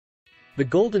The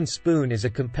Golden Spoon is a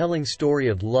compelling story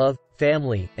of love,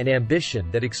 family, and ambition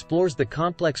that explores the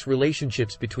complex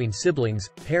relationships between siblings,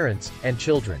 parents, and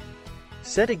children.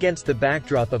 Set against the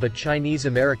backdrop of a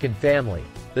Chinese-American family,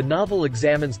 the novel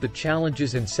examines the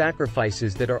challenges and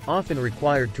sacrifices that are often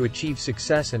required to achieve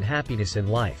success and happiness in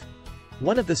life.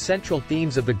 One of the central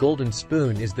themes of The Golden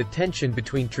Spoon is the tension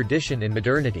between tradition and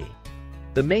modernity.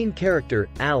 The main character,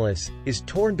 Alice, is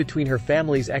torn between her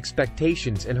family's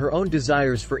expectations and her own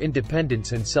desires for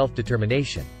independence and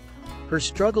self-determination. Her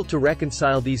struggle to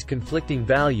reconcile these conflicting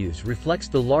values reflects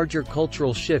the larger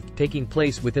cultural shift taking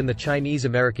place within the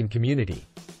Chinese-American community.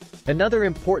 Another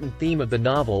important theme of the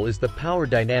novel is the power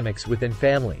dynamics within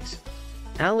families.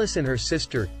 Alice and her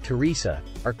sister, Teresa,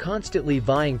 are constantly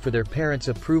vying for their parents'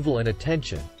 approval and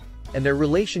attention, and their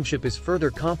relationship is further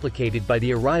complicated by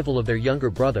the arrival of their younger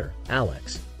brother,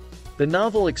 Alex. The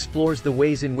novel explores the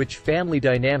ways in which family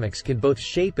dynamics can both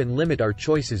shape and limit our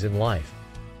choices in life.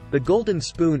 The Golden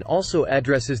Spoon also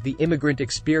addresses the immigrant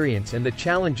experience and the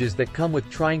challenges that come with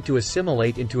trying to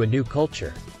assimilate into a new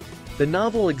culture. The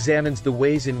novel examines the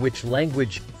ways in which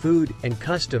language, food, and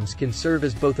customs can serve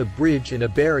as both a bridge and a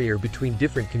barrier between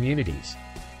different communities.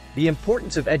 The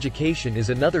importance of education is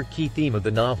another key theme of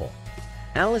the novel.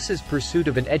 Alice's pursuit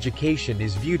of an education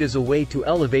is viewed as a way to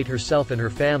elevate herself and her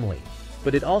family,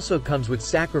 but it also comes with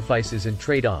sacrifices and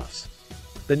trade-offs.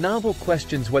 The novel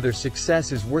questions whether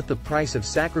success is worth the price of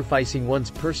sacrificing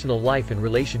one's personal life and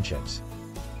relationships.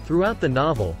 Throughout the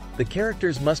novel, the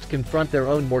characters must confront their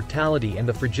own mortality and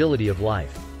the fragility of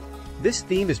life. This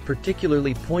theme is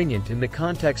particularly poignant in the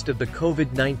context of the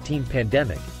COVID-19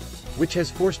 pandemic, which has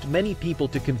forced many people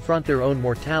to confront their own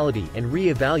mortality and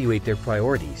re-evaluate their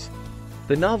priorities.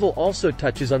 The novel also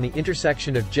touches on the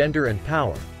intersection of gender and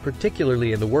power,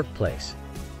 particularly in the workplace.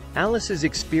 Alice's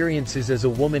experiences as a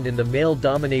woman in the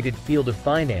male-dominated field of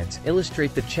finance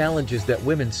illustrate the challenges that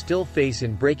women still face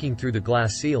in breaking through the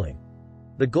glass ceiling.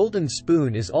 The Golden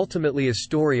Spoon is ultimately a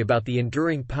story about the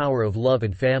enduring power of love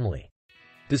and family.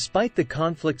 Despite the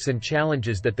conflicts and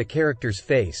challenges that the characters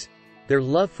face, their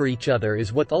love for each other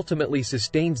is what ultimately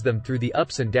sustains them through the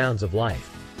ups and downs of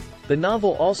life. The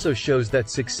novel also shows that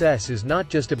success is not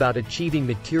just about achieving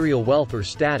material wealth or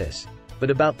status, but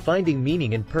about finding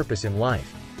meaning and purpose in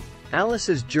life.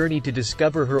 Alice's journey to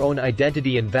discover her own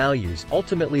identity and values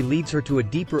ultimately leads her to a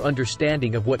deeper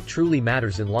understanding of what truly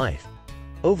matters in life.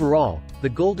 Overall, The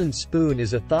Golden Spoon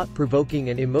is a thought-provoking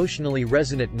and emotionally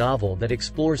resonant novel that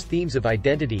explores themes of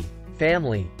identity,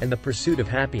 family, and the pursuit of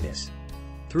happiness.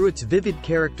 Through its vivid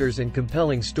characters and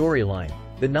compelling storyline,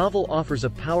 the novel offers a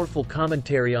powerful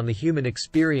commentary on the human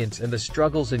experience and the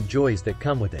struggles and joys that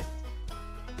come with it.